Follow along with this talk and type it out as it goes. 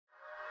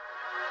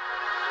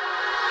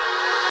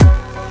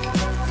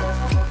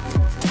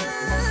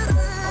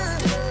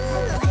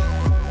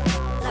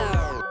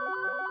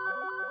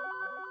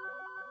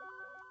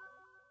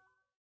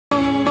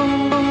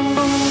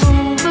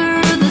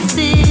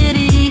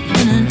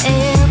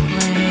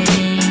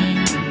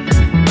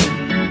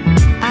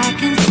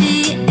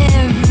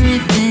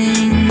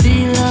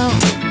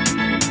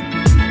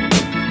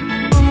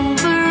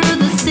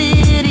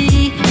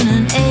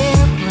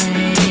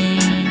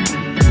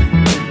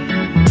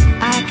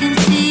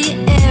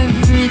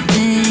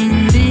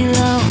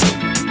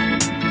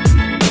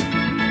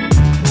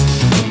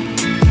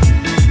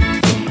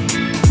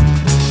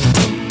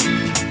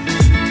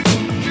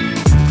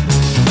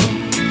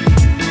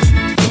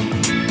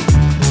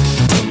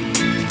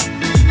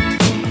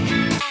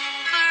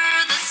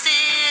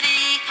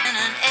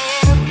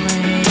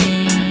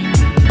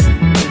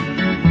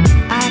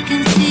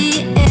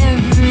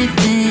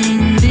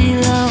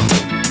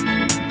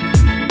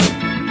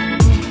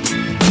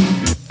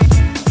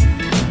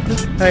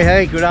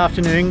Hey, good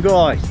afternoon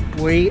guys.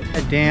 We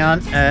are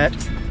down at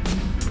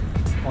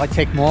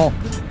Itecc Mall.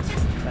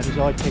 That is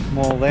Itecc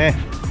Mall there.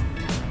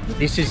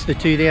 This is the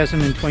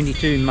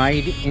 2022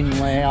 Made in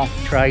Laos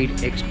Trade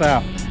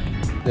Expo.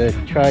 The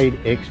Trade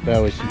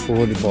Expo is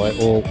supported by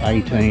all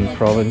 18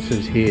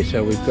 provinces here.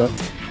 So we've got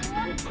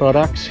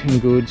products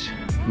and goods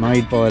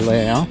made by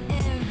Laos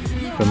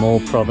from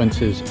all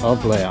provinces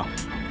of Laos.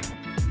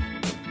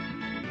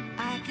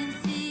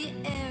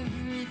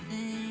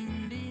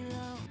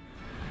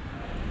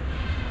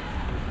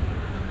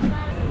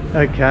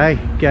 Okay,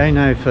 go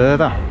no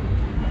further.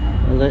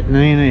 I'll let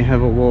Neenee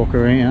have a walk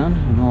around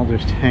and I'll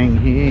just hang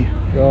here.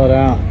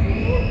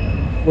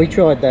 Right, we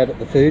tried that at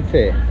the food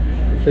fair,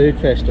 the food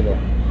festival.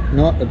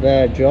 Not a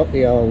bad drop,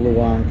 the old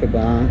Luang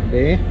Prabang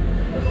there.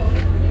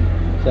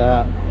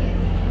 So,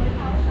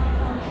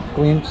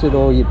 glimpse at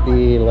all your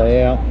Beer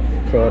Lao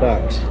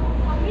products.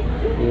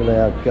 Beer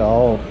Lao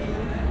Gold.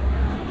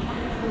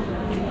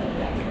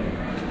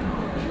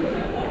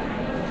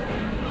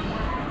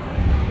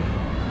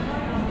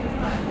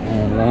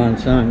 Oh, Lan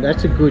Sang,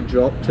 that's a good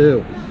drop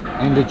too,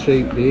 and a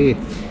cheap beer.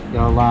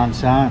 Yo, Lan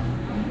Sang.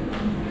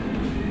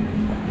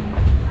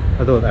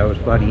 I thought that was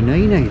bloody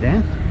Neenee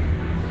then.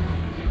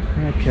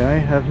 Okay,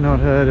 have not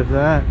heard of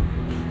that.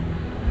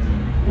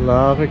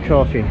 Lava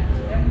coffee.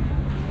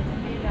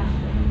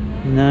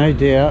 No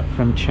doubt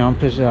from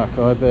Champazak,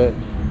 I bet.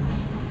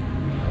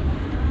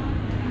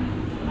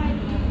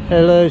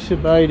 Hello,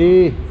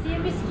 Sabaidi.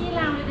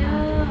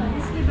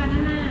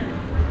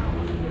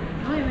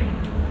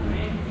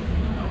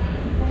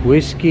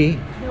 Whiskey.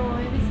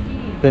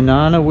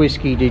 Banana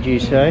whiskey, did you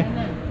say?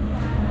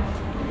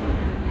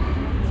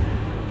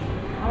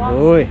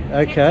 Boy,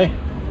 okay.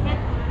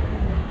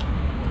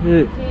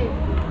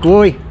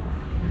 Goy.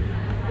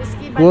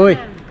 Goy.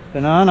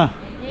 Banana.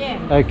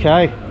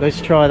 Okay, let's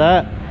try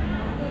that.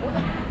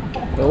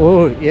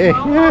 Oh, yeah.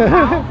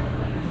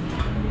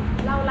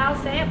 Lao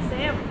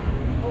S.E.Asia.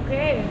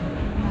 Okay.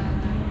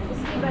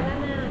 Whiskey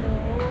banana.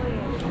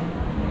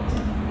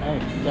 Hey,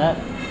 that.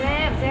 S.E.Asia.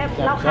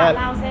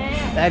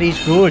 That is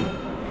good.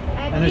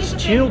 And it's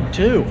chilled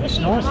too. It's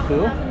nice,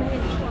 cool.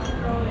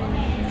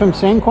 From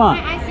Sengquan.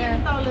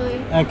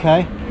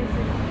 Okay.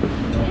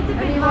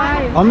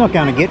 I'm not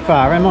going to get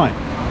far, am I?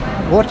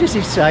 What does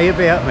he say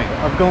about me?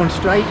 I've gone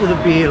straight to the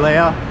Beer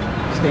Lao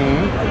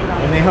stand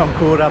and now I'm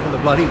caught up at the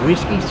bloody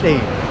whiskey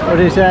stand. What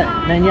is that?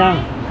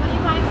 Nanyang?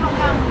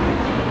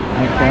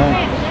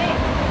 Okay.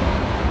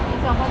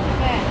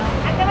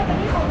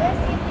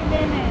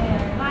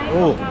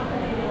 Oh.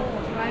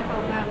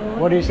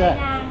 What is that?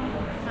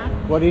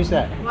 What is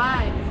that?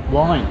 Wine.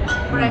 Wine.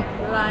 Black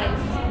rice.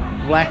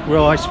 Black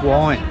rice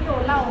wine.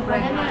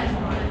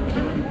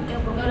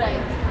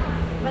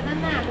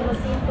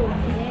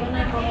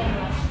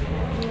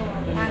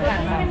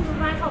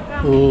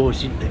 Oh,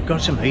 they've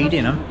got some heat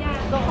in them.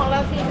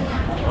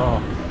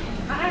 Oh.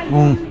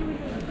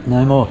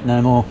 No more,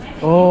 no more.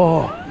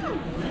 Oh.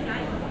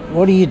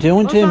 What are you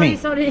doing to me?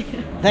 Sorry.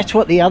 That's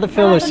what the other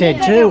fella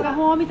said too.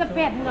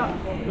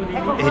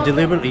 They're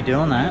deliberately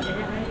doing that.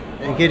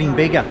 They're getting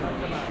bigger.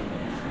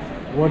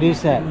 What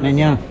is that,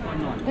 Nanyang?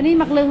 This is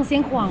Mak Leung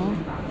Sieng Quang.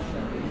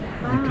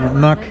 Okay,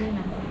 Mak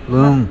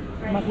Leung.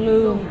 Mak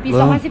Leung. ปี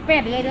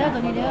 2018 เลยเด้อตั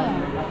วนี้เด้อ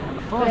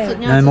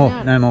No more,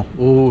 no more.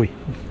 Ooh.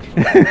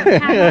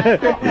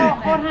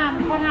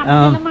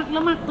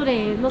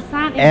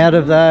 Out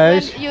of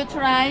those, you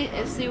try,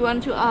 see one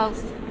to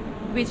ask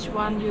which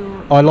one you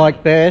I like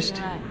best.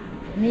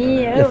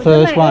 The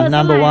first one,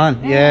 number one,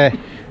 yeah.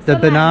 The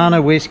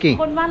banana whiskey.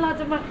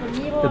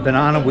 The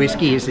banana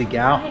whiskey is the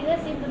gal.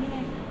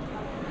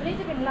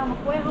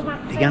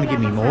 You're going to give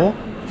me more?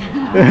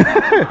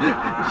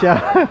 Yeah.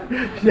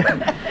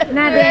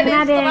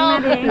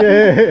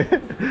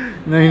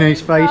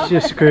 Neenee's face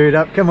just screwed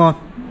up. Come on.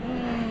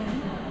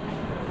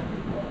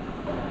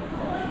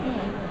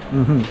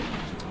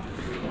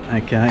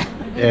 Okay.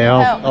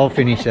 Yeah, I'll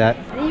finish that.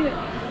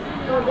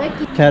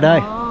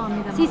 Today.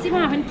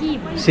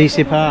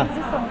 CCPA.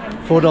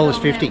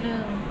 $4.50.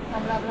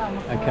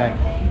 Okay.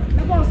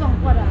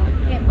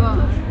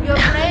 your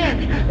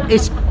friend.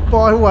 It's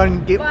buy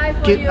one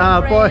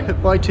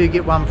buy two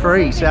get one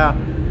free. So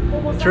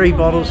 3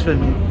 bottles for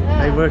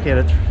they work out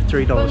at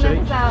 $3 each.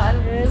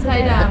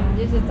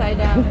 This is Thai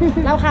down.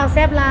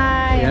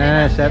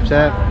 Yeah, sap.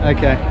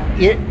 Okay.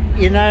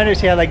 You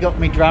notice how they got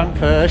me drunk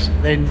first,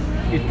 then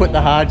you put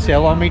the hard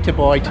sell on me to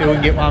buy 2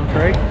 and get 1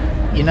 free.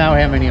 You know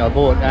how many I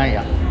bought, don't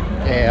you?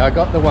 Yeah, I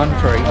got the 1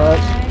 free.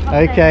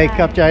 Okay,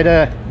 cup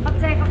Jada.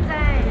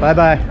 Bye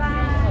bye.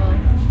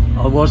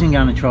 I wasn't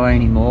going to try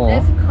any more.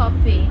 That's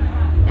coffee.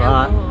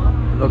 But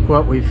look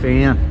what we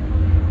found.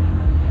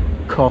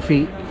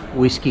 Coffee,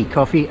 whiskey,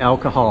 coffee,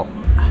 alcohol.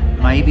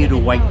 Maybe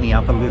it'll wake me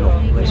up a little.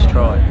 Let's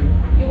try.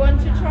 You want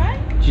to try?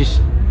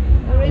 Just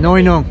no.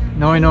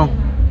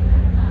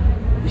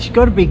 She's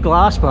got a big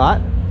glass,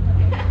 but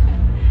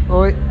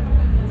oi.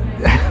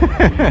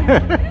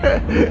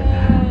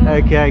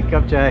 Okay,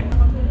 cup J.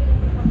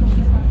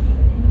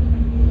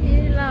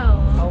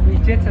 Hello.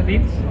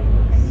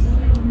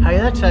 Hey,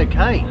 that's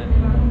okay.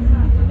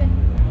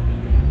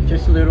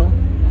 Just a little.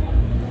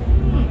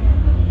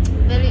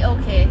 Very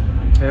okay.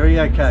 Very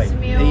okay.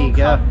 Smell There you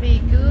go. coffee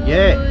good.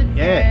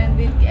 Yeah. And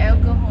with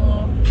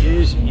alcohol.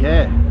 Yes,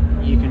 yeah.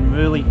 You can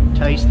really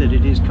taste that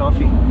it is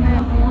coffee.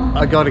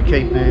 I got to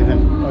keep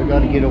moving. I got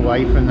to get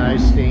away from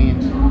those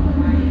stands.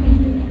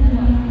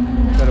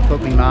 Got to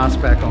put my mask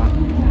back on.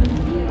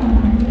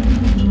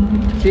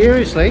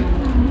 Seriously,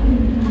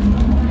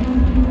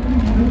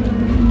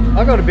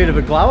 I got a bit of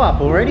a glow up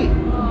already.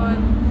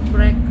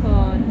 Black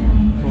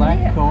corn.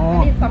 Black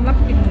corn. สำหรับ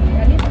กิน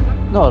อันนี้สำหรับ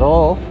Not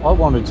all. I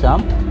wanted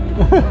some.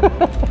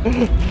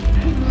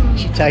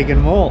 She's taking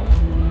them all.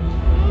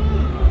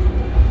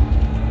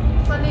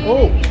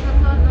 Oh,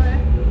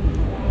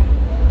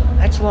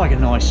 that's like a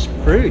nice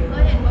fruit.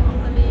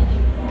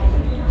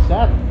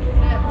 Sap.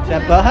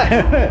 Sap.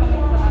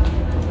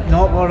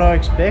 Not what I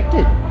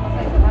expected.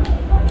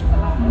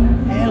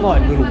 Yeah,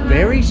 like little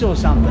berries or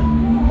something.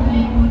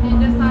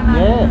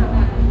 Yeah.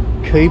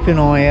 Keep an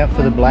eye out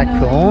for the black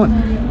corn.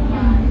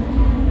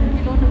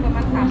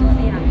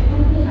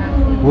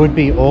 Would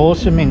be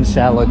awesome in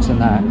salads and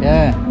that,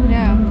 yeah.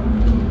 Yeah,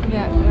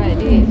 like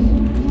this.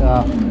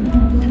 So,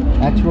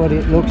 that's what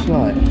it looks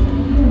like.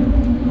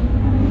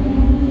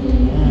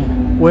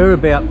 We're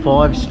about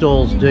 5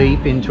 stalls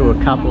deep into a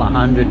couple of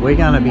hundred. We're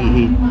going to be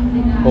here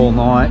all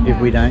night if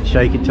we don't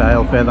shake a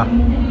tail feather.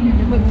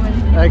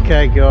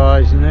 Okay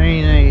guys,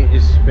 Neenee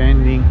is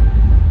spending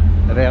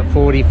about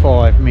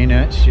 45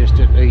 minutes just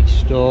at each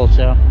stall,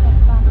 so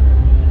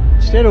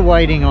instead of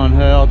waiting on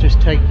her, I'll just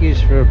take you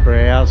for a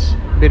browse,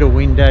 bit of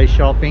window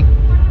shopping,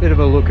 bit of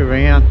a look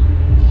around.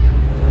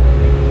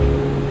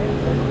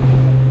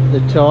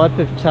 The type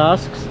of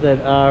tusks that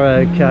are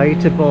okay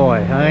to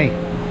buy, hey?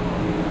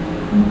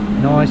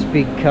 Nice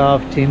big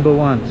carved timber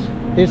ones.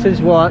 This is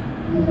what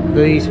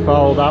these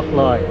fold up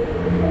like.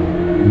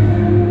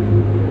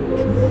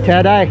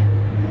 Today?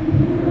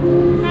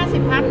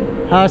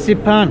 50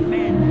 pan.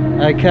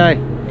 Okay.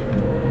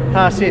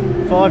 Pass it.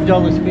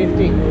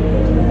 $5.50.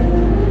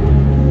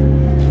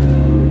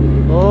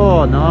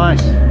 Oh,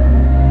 nice.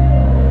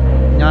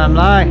 Nam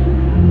Lai.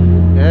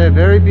 Yeah,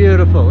 very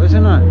beautiful,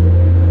 isn't it?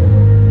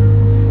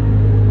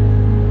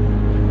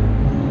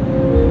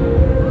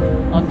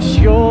 I'm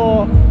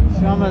sure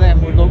some of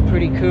them would look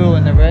pretty cool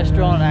in the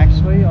restaurant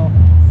actually.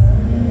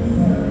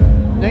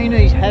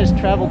 Neenee has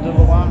travelled to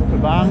Luang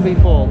Prabang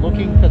before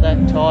looking for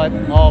that type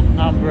of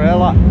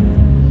umbrella.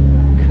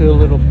 Cool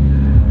little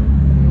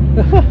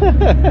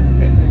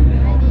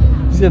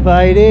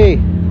Sabaidi.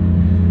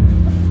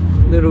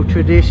 Little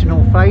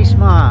traditional face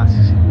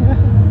masks.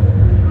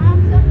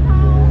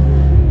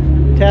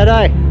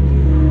 Today?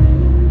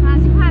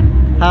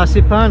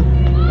 Hasipan.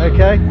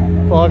 Okay,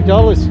 $5.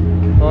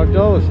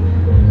 $5.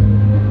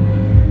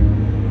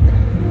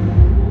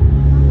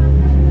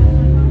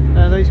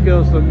 Now these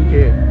girls look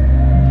cute.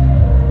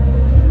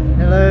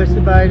 Hello,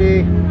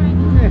 Sabaidi.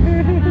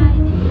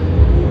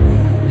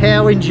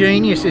 How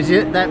ingenious is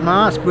it, that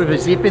mask with a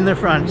zip in the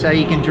front so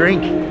you can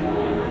drink?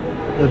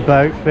 The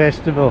boat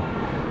festival.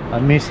 I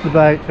miss the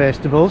boat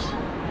festivals.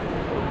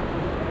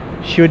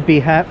 Should be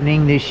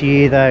happening this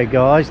year though,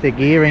 guys. They're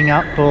gearing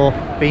up for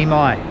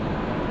Bimai.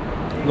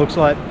 Looks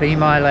like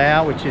Bimai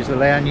Lao, which is the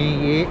Lao New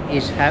Year,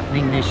 is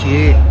happening this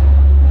year.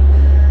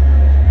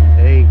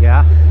 There you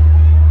go.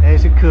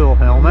 There's a cool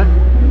helmet.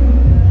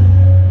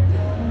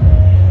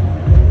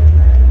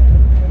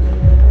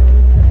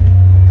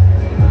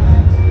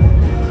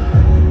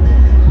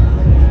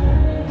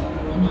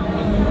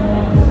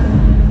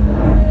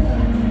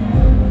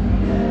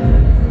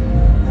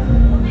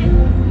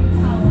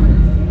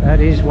 That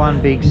is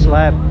one big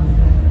slab.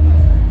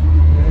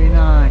 Very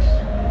nice.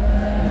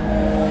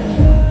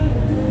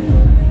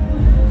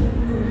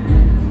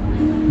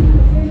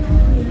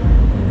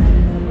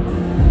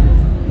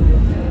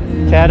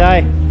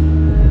 Today?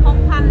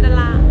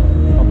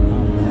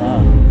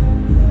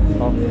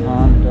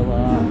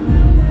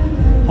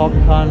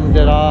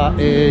 $6,000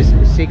 is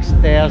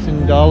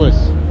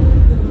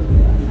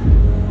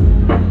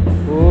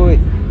 $6,000. Oi,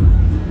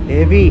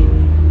 heavy.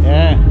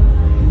 Yeah.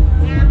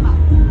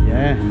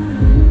 Yeah.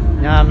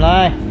 Nam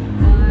Lai.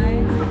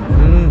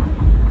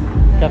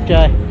 Cup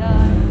J.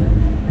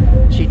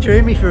 She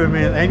threw me for a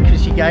minute then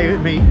because she gave it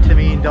to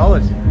me in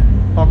dollars.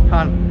 Hok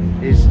Pun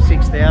is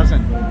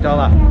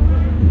 $6,000.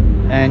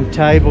 And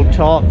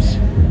tabletops.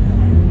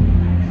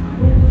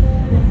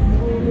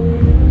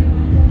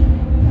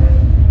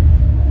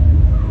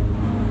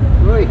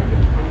 Oi.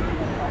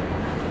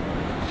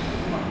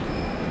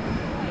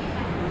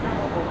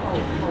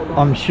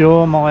 I'm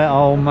sure my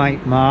old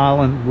mate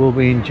Marlon will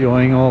be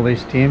enjoying all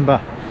this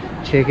timber.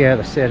 Check out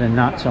a set of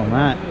nuts on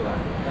that.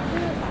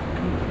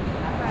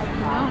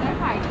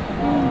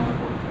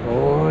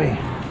 Oi.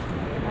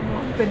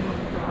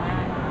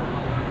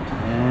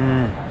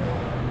 Yeah.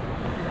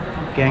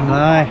 Gang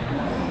Lai.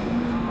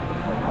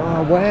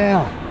 Oh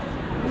wow.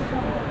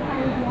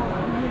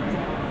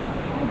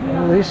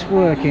 All this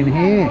work in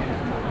here.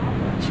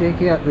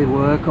 Check out the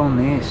work on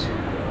this.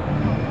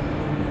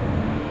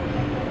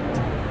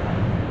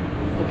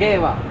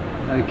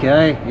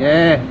 Okay,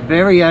 yeah,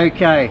 very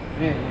okay.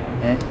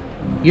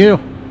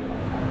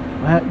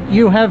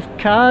 You have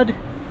card?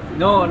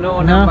 No,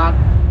 No? number.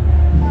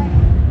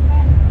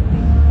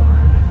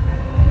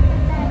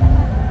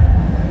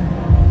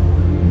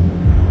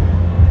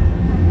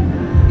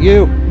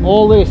 You,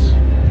 all this.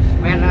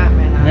 Man.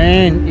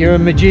 Man, you're a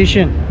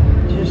magician.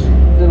 Just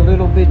the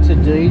little bits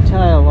of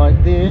detail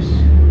like this.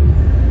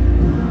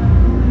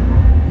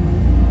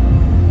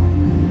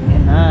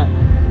 And that.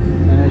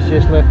 And it's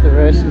just left the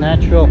rest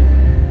natural.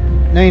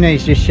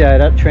 Neenee's just showed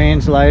up,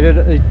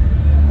 translated.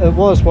 It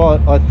was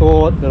what I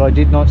thought, but I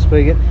did not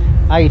speak it.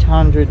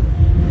 $800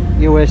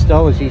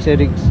 US. He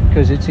said it's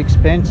because it's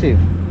expensive.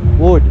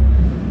 Wood.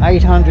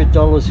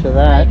 $800 for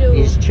that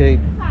is cheap.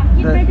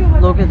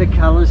 But look at the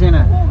colours in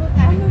it.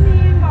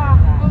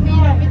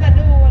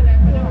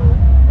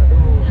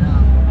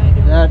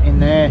 That in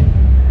there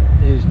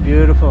is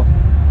beautiful.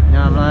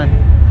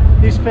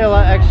 This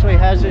fella actually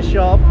has a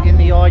shop in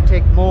the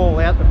Itecc mall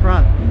out the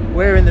front.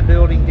 We're in the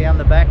building down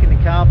the back in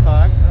the car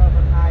park,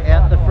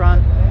 out the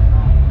front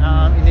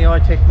in the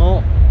Itecc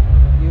mall.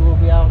 You will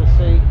be able to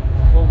see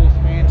all this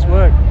man's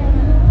work.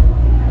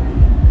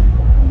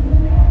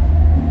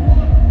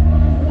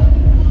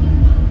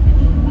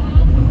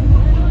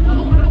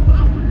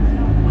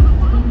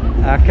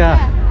 Aka.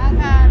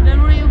 The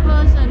real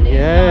person is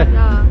Yeah.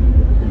 not,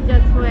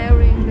 just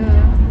wearing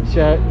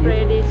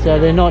the So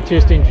they're not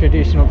just in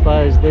traditional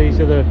clothes, these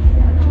are the...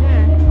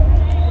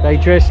 They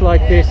dress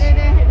like this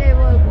They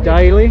work with,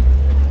 daily?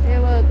 They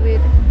work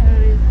with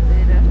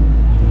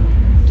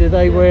Do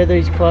they wear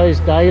these clothes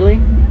daily?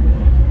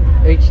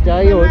 Each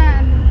day or...?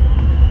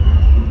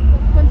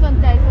 คนสน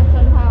ใจช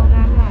นเผ่า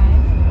น้ำหลาย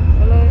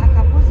ก็เลย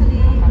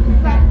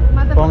ม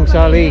าแต่ Phong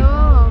Sali.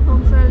 พ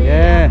งซาลี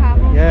Yeah,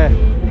 yeah.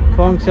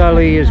 Phong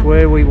Sali is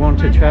where we want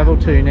to travel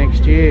to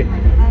next year.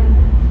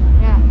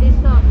 Yeah, this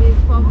shop is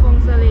from Phong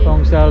Sali.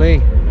 Phong Sali.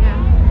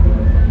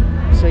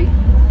 Yeah. See,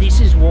 this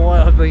is why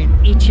I've been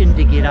itching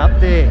to get up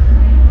there.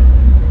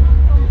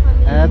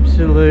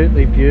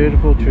 Absolutely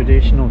beautiful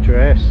traditional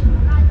dress.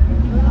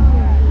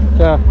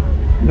 So,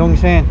 Nong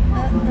San.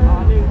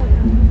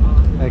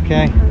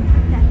 Okay.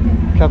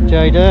 Cup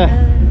Jada.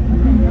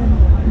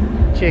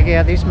 Check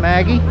out this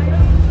Maggie.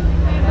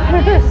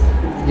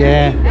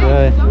 Yeah,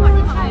 good.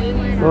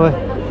 Boy.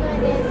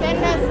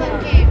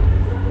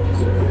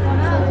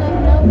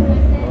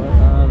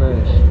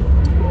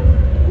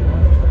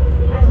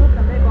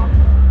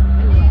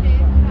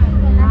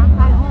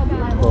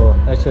 Oh,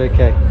 that's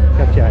okay.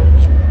 Cup Jada.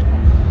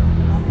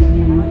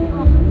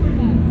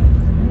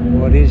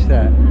 What is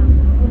that?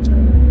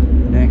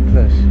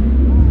 Necklace.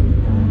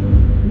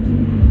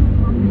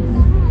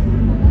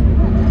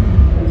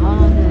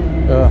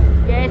 Oh.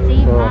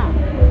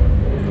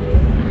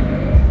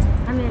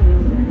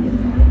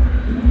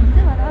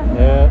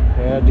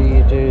 How do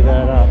you do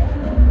that up?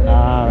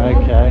 Ah,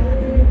 okay.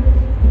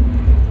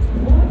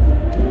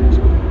 It's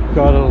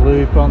got a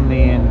loop on the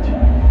end.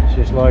 It's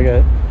just like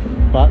a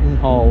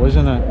buttonhole,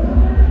 isn't it?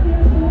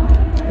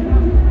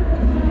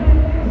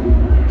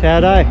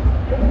 Tauday.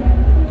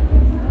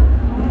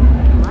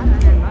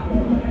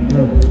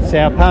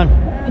 Sao Pan.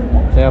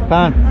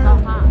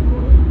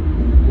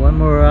 When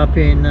we were up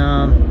in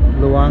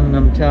Luang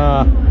Nam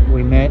Ta,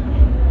 we met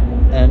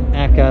an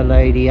Aka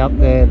lady up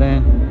there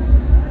then.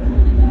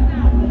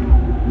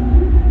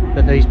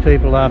 But these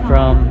people are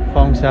from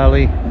Phong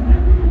Sali,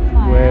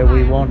 where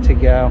we want to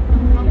go.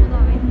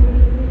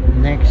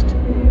 Next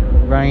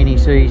rainy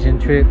season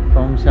trip,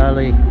 Phong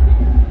Sali.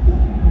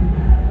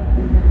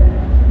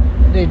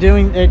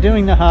 They're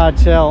doing the hard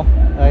sell.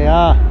 They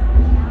are.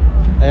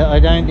 I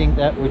don't think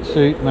that would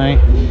suit me.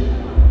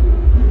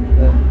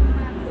 But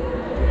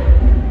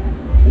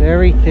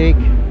very thick,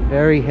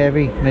 very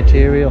heavy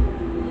material.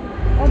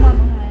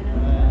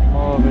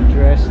 More of a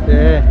dress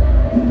there.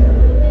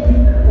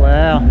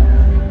 Wow.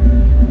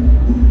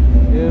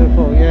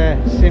 Beautiful,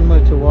 yeah.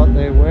 Similar to what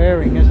they're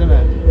wearing, isn't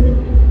it?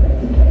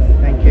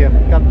 Thank you.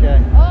 Cup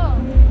J. Oh,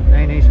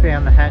 Neenee's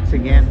found the hats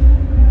again.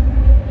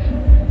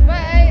 but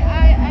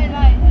I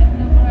like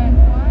the black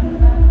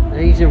one.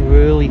 These are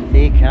really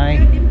thick,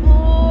 eh? Beautiful.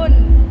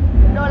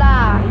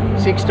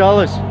 $6.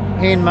 $6.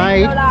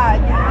 Handmade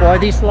by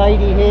this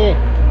lady here.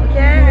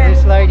 Okay.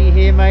 This lady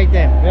here made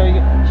them. Very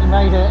good. She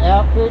made her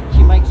outfit.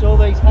 She makes all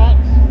these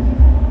hats.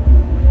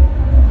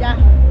 Yeah.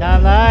 No.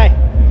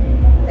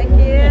 Thank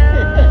you.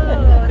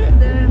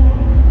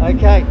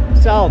 Okay,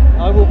 sold.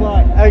 I will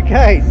buy.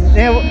 Okay,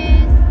 now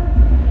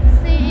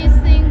She is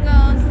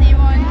single. She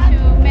wants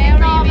to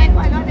marry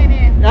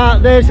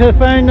with. there's her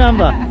phone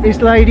number.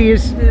 This lady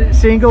is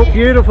single,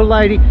 beautiful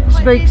lady.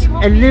 Speaks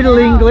a little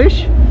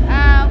English.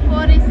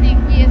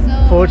 46 years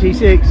old.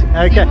 46. She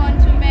Okay.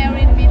 wants to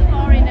marry with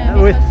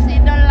foreigner With- because she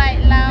don't like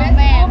Lao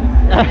man.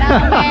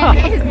 Lao man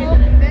is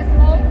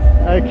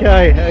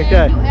Okay.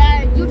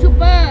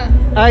 YouTuber.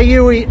 Are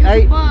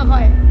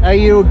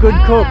you a good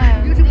cook?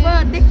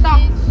 YouTuber TikTok.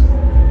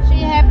 She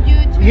have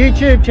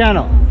YouTube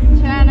channel.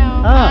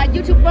 channel. Ah.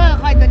 YouTuber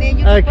คอยตัวนี้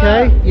YouTuber.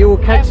 Okay, you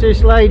will catch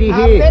this lady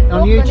here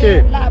on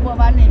YouTube.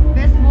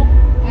 Facebook.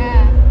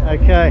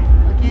 Okay. Okay.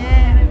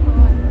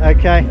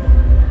 Okay.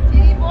 ที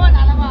นี้โฟน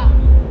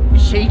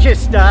she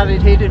just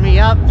started hitting me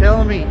up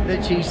telling me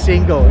that she's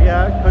single,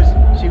 yeah, because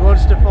she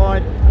wants to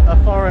find a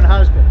foreign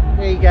husband.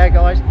 There you go,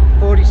 guys.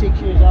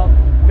 46 years old,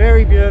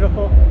 very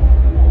beautiful,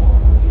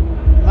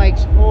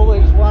 makes all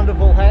these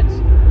wonderful hats.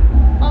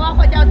 เพราะว่าค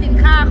นจะเอาสิน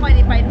ค้าคอยไ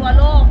ด้ไปทั่ว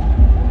โลก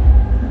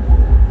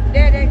เ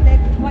ด็ก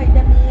ๆคอยจ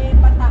ะมี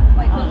ประตักค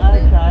อยขึ้น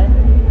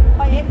ค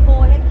อยเฮ็ดโก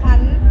เฮ็ดขั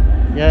น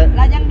Yeah. แ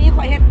ล้วยังมีค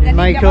อยเฮ็ด You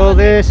make all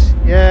this,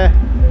 yeah.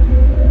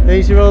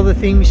 These are all the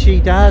things she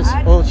does,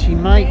 all she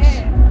makes.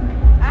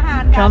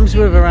 Comes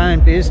with her own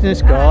business,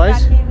 guys.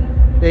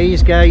 There you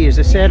go, you're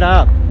set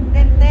up.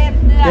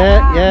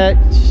 Yeah.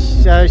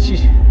 So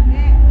she's.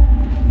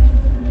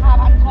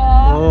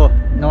 Oh,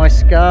 nice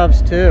scarves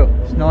too.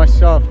 It's nice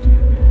soft.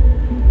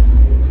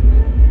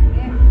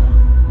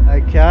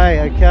 Okay.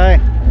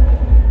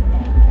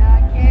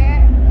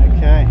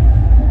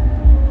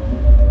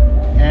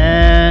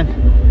 And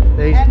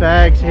these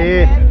bags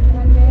here.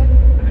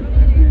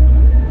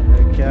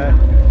 Okay.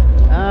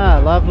 Ah,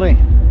 lovely.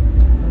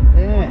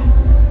 Yeah.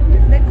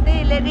 Sexy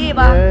lady,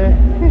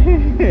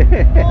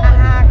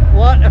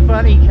 What a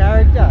funny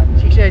character.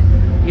 She said,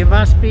 you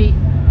must be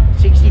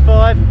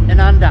 65 and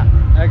under.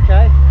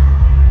 Okay?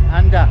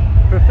 Under.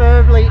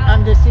 Preferably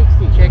under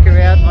 60. Check her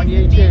out on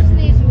YouTube.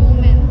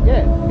 Businesswoman.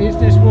 Yeah,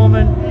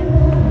 businesswoman.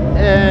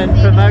 And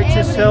promotes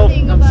herself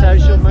on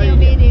social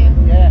media.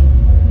 Yeah,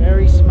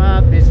 very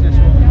smart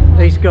businesswoman.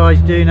 These guys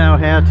do know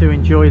how to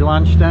enjoy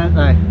lunch, don't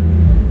they?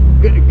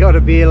 Got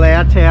a beer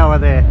Lao tower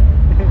there.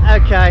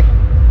 Okay,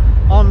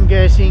 I'm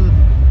guessing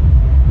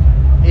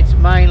it's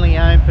mainly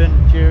open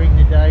during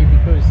the day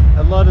because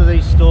a lot of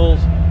these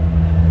stalls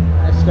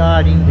are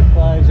starting to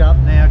close up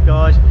now,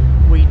 guys.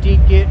 We did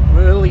get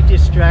really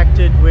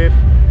distracted with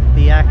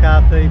the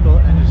Akar people,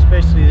 and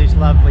especially this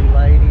lovely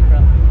lady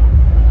from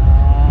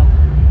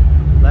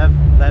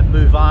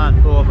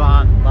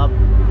Bourvan, love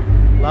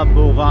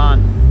Bourvan.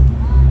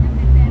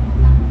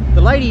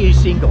 The lady who's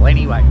single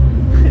anyway,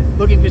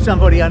 looking for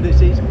somebody under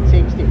 60.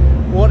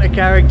 What a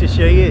character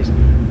she is.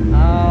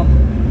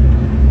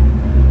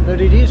 But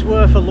it is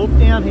worth a look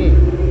down here.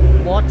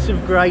 Lots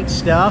of great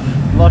stuff,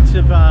 lots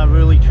of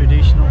really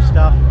traditional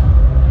stuff.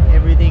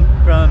 Everything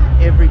from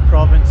every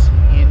province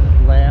in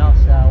Laos.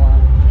 So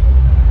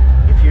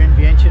if you're in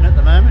Vientiane at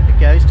the moment, it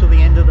goes till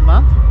the end of the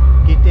month.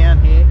 Get down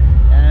here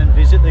and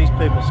visit these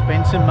people,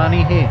 spend some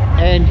money here.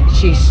 And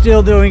she's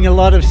still doing a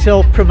lot of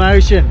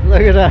self-promotion.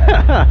 Look at her.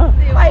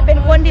 คอยเป็น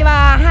คนที่ว่า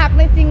ฮักใ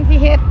นสิ่งที่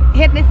เ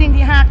ฮ็ดในสิ่ง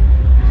ที่ฮัก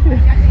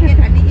เฮ็ด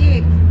อันนี้อี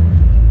ก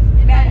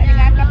แม่อันนี้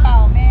งานกระเป๋า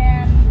แม่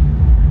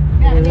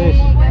อันนี้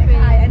ก็ได้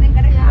ขายอันนึง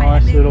ก็ได้ขาย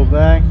Nice little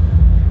bag.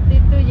 ติ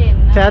ดตู้เย็น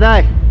นะ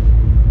Today.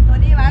 ตัว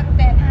นี้ว่า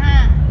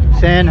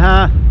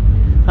150,000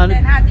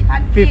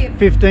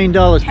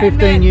 $15,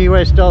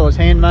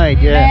 $15 handmade,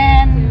 yeah.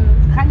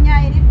 คันใหญ่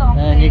ที่2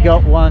 And you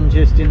got one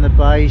just in the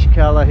beige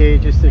colour here,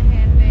 just the,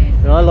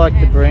 but I like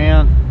the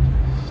brown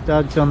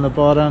studs on the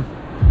bottom.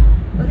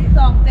 ตัวที่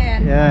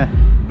200,000 Yeah,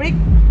 บริก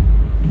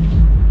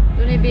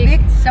ตัวนี้ big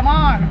big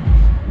small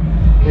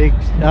big,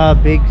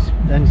 big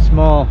and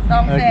small.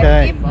 200,000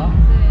 Okay. กิฟต์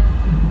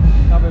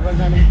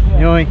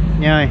Nhoi,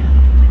 nhoi.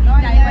 น้อย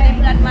ใหญ่ประเด็น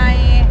เงินใหม่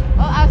โ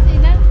อ้เอาสี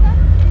นั้นซะ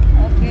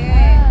โอเค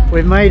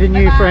We've made a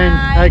new friend.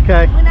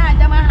 Okay. มื้อหน้า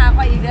จะมาหา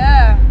ข่อยอีกเด้อ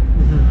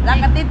แล้ว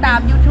ก็ติดตาม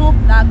YouTube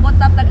แล้วกด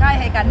Subscribe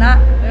ให้กันนะ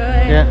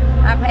Yeah.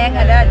 หักแพง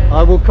กันเด้อ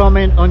I will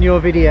comment on your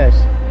videos.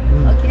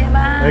 โอเคบ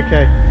าย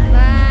Okay. บ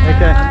าย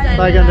Okay.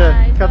 Bye, Gunda.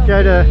 Cup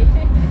Joda.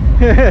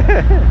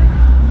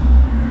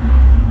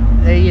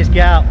 There you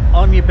go.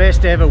 I'm your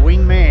best ever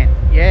wingman.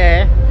 Yeah.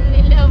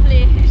 Really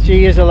lovely. She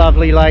is a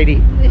lovely lady.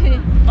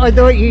 I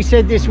thought you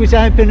said this was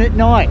open at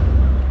night.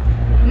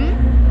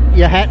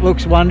 Your hat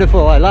looks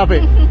wonderful. I love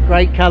it.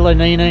 Great colour,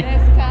 Neenee.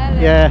 This color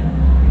Yeah.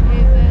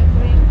 is a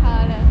green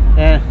color.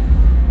 Yeah.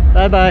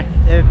 Bye bye.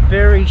 They're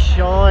very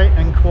shy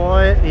and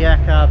quiet, the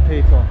Akar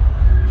people.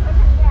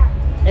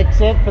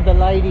 Except for the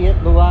lady at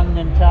Luang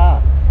Nanta.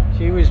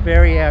 She was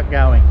very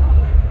outgoing.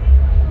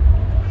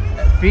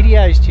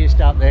 Video's just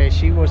up there.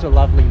 She was a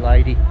lovely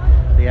lady,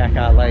 the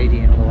Akar lady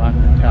in Luang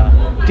Nanta.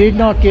 Did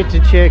not get to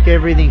check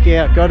everything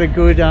out. Got a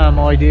good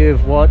idea of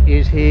what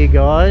is here,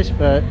 guys,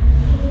 but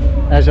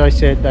as I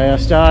said, they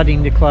are starting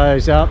to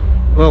close up.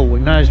 Well, we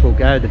may as well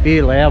go. The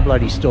Beer Lao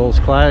bloody stall's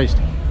closed.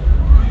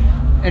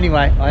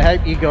 Anyway, I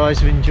hope you guys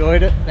have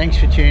enjoyed it. Thanks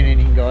for tuning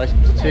in, guys.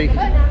 See.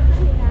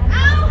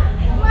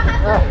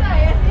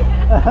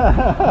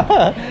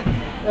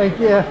 Thank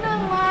you. นึ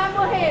งมา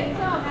บ่เห็น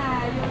ชอบ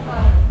อยู่ก่อ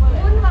น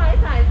วุ่นวาย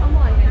สายขโม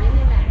ยกัน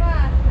นี่แหละ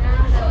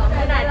ไ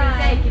ม่ได้จริง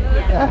ใจกินเบี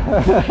ย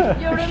ร์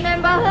You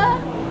remember her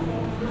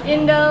in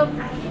the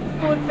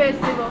food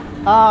festival?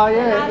 Oh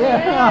yeah,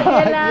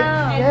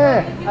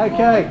 yeah.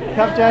 Okay,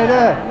 Cup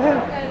Jada.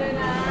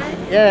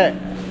 Yeah.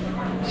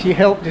 She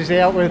helped us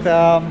out with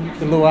the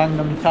Luang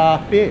Nam Ta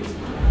bit.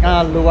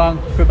 Luang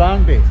Prabang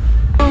bit.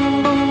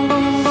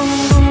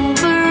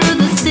 Over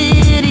the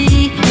city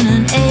in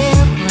an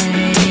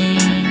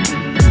airplane,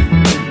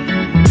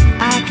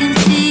 I can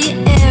see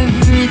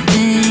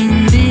everything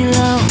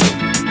below.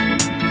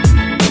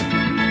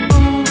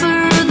 Over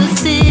the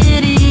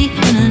city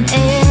in an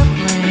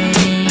airplane.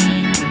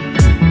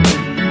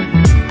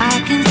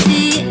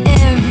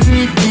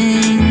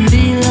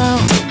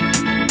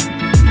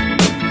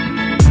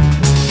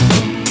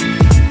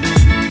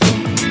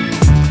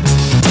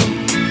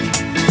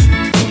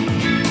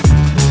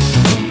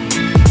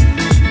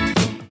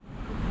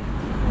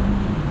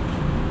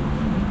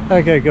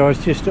 Okay guys,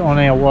 just on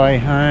our way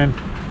home.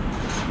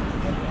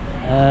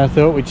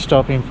 Thought we'd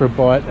stop in for a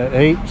bite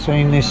to eat.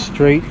 Seen this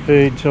street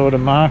food sort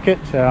of market,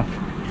 so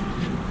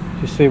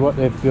just see what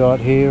they've got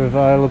here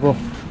available.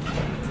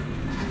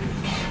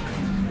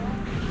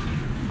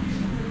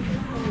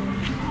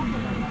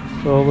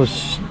 All the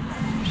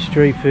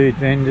street food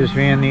vendors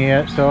around the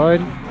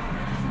outside,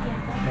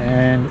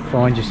 and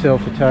find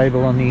yourself a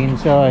table on the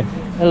inside.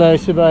 Hello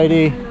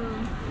Sabadi.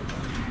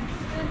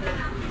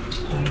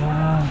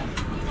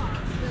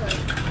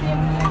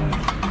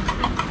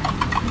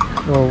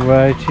 All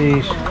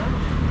rotis.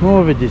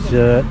 More of a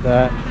dessert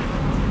that.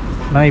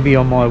 Maybe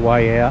on my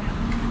way out.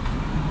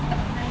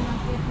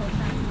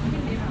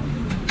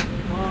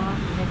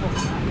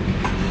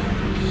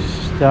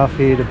 Stuff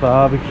here to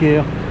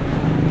barbecue.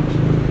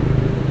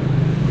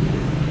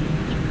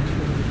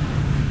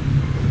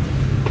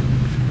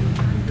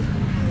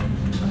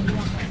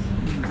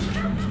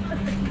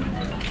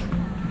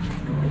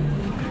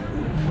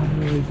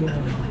 There we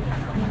go.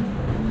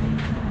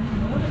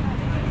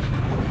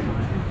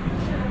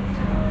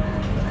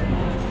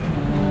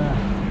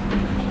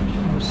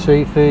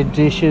 Seafood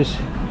dishes.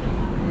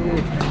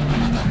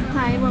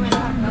 Thai บ่แม่น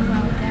ผัดกะเพร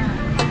าจ้า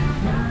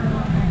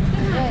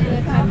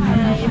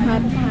ผั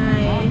ดไท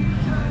ย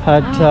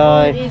Pad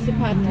Thai. is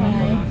ผัดไท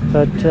ย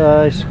Pad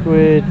Thai,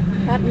 squid.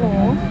 ผัดหมู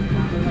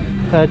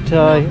Pad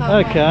Thai.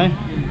 Okay.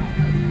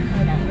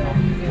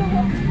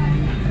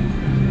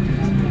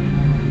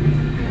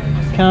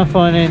 Can't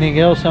find anything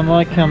else. I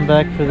might come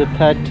back for the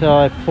Pad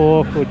Thai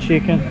pork or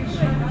chicken.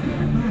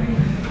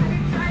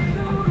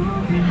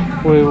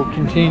 We will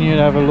continue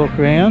to have a look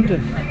around.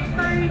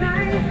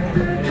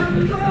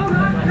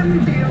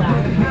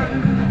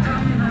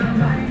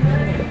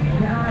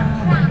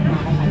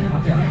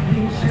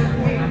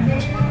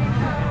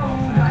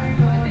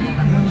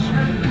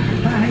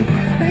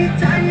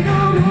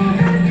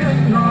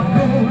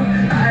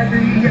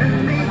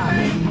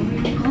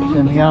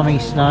 Some yummy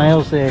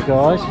snails there,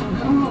 guys.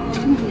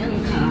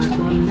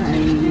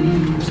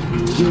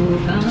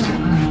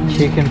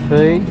 Chicken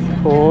feet,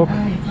 pork.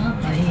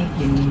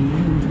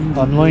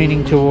 I'm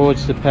leaning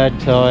towards the Pad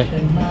Thai.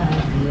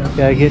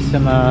 Go get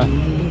some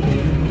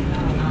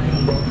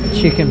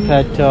chicken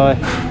Pad Thai,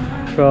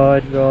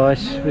 fried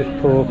rice with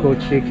pork or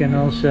chicken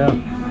also.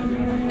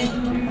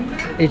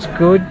 It's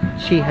good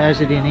she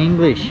has it in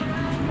English.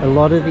 A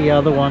lot of the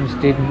other ones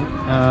didn't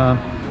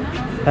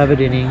have it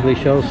in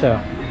English also.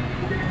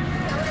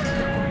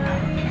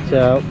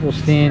 So we'll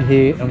stand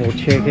here and we'll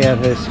check out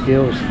her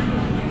skills.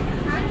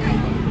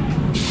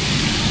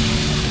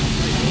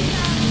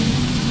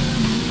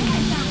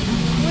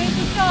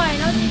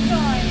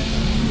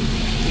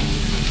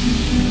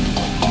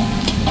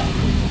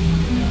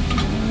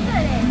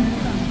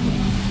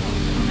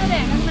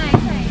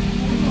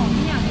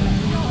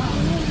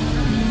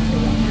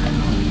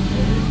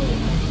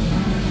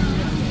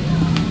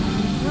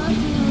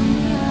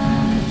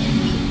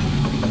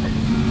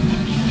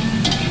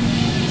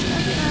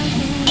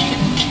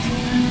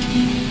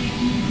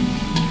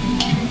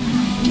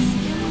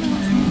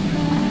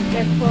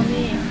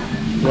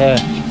 Yeah.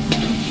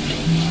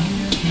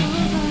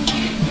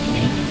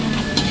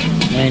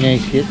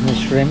 Neenee's getting the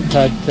shrimp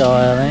Pad Thai,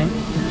 I think.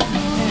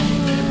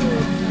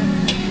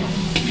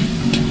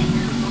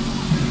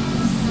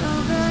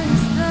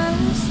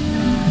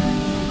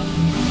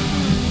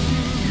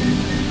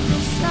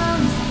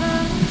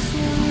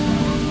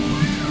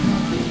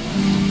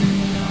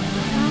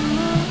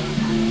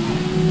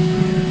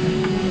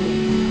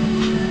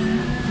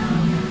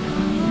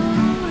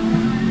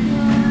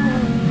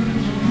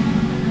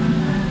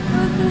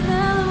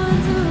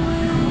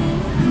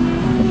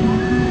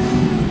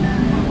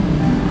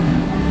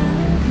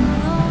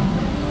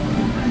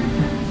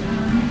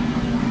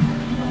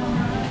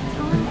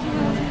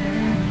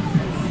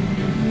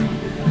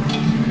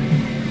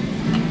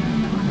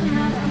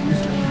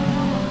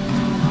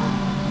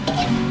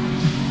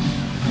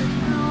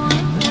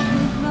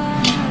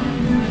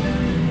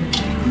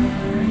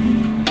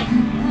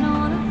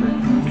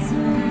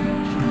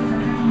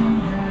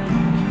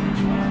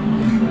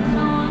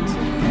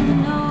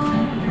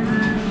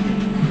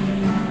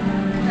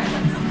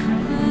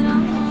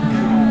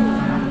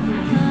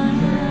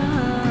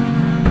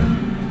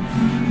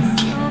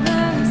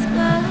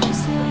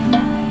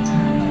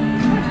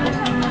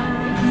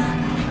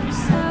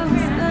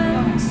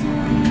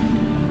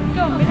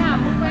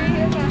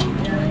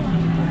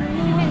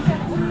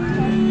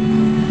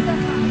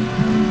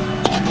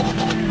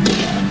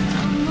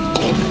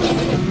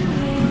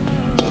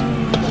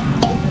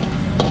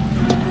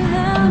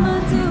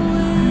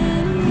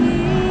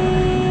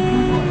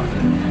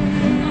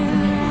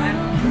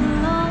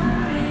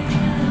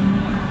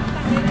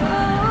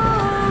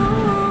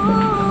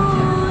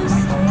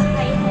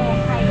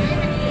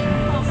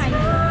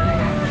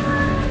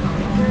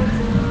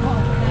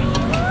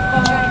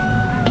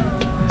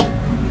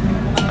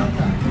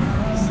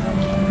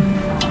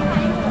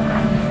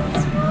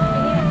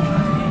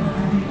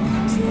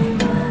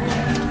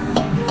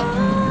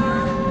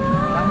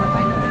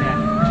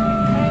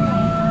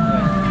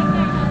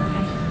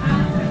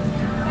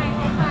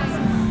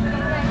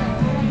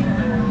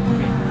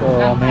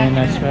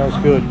 that smells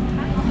good.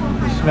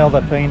 You smell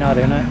the peanut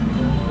in it.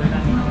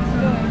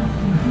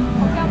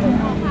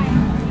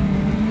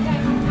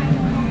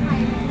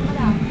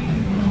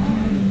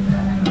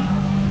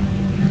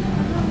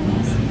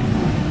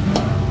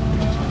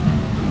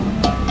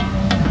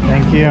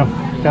 Thank you.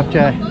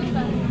 Capture.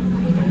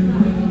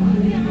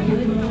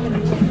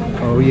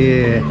 Oh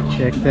yeah,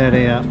 check that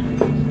out.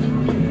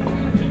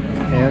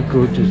 How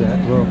good does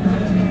that look?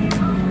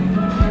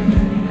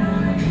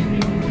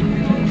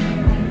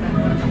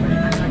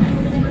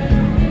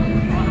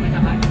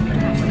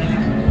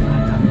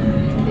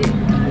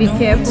 Be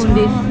careful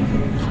this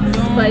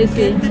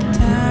spicy.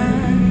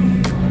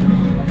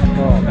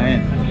 Oh man.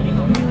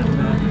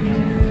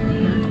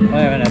 I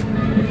haven't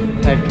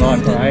had Thai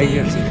for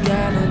ages.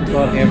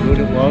 God, how good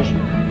it was.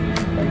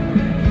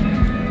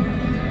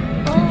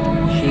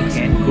 She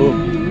can cook.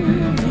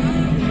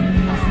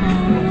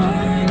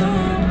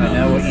 I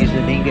know what you're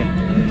thinking.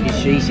 Is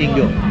she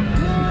single?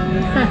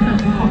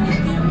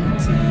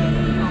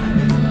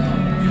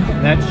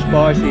 That's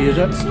spicy, is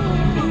it?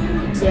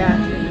 Yeah.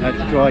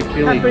 That's dried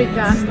chili.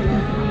 Paprika.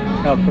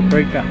 Oh,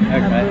 paprika.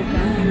 Okay.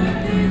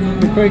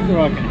 Paprika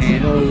I can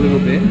handle a little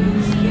bit.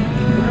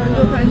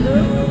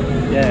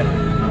 Yeah.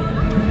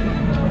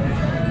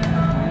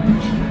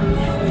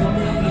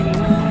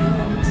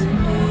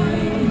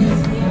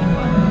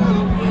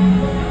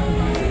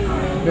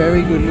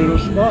 Very good little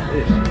spot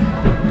this.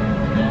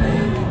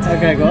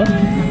 Okay guys,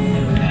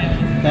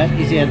 that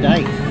is our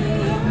day.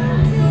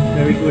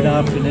 Very good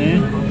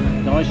afternoon.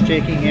 Nice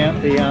checking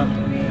out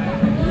the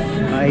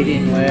Made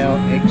in Laos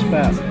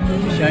Expo.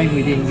 It's a shame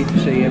we didn't get to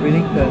see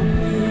everything, but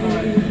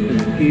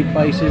the few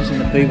places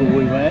and the people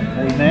we met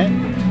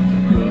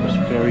was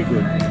very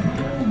good.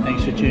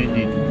 Thanks for tuning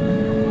in.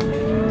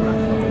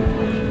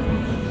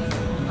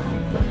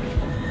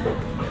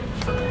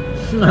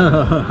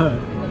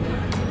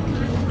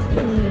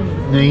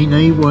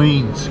 Neenee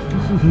Weens.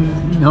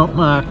 Not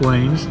Mark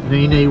Weens,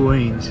 Neenee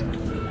Weens.